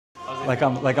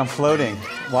like I'm floating,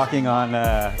 walking on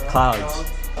clouds.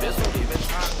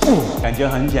 感觉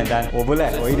很简单，我不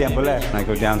累，我一点不累。I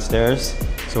go downstairs,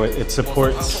 so it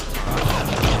supports.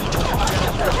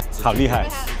 好厉害，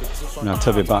那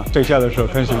特别棒。睡觉的时候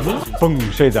开始，嘣，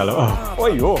睡着了啊！哎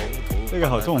呦，这个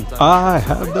好重。I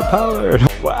have the power.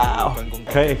 Wow.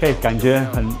 可以，感觉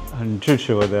很支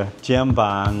持我的肩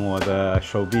膀，我的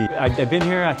手臂。I've been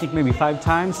here, I think maybe 5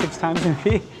 times, 6 times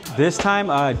maybe. This time,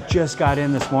 I just got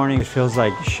in this morning. It feels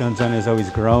like Shenzhen is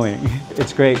always growing.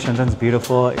 It's great. Shenzhen's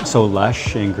beautiful. It's so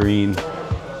lush and green.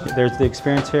 There's the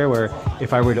experience here where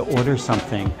if I were to order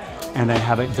something and then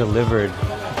have it delivered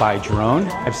by drone,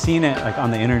 I've seen it like on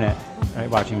the internet, right,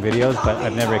 watching videos, but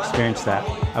I've never experienced that.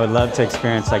 I would love to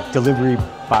experience like delivery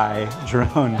by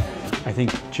drone. I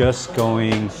think just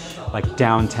going like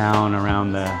downtown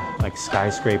around the like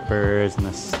skyscrapers and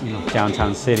the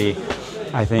downtown city,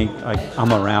 I think like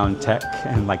I'm around tech,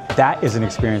 and like that is an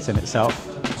experience in itself.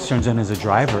 Shenzhen is a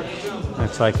driver.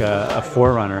 It's like a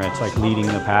forerunner. It's like leading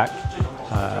the pack,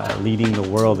 leading the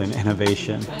world in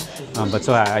innovation. But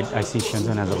so I see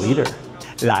Shenzhen as a leader.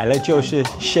 来了就是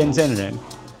深圳人。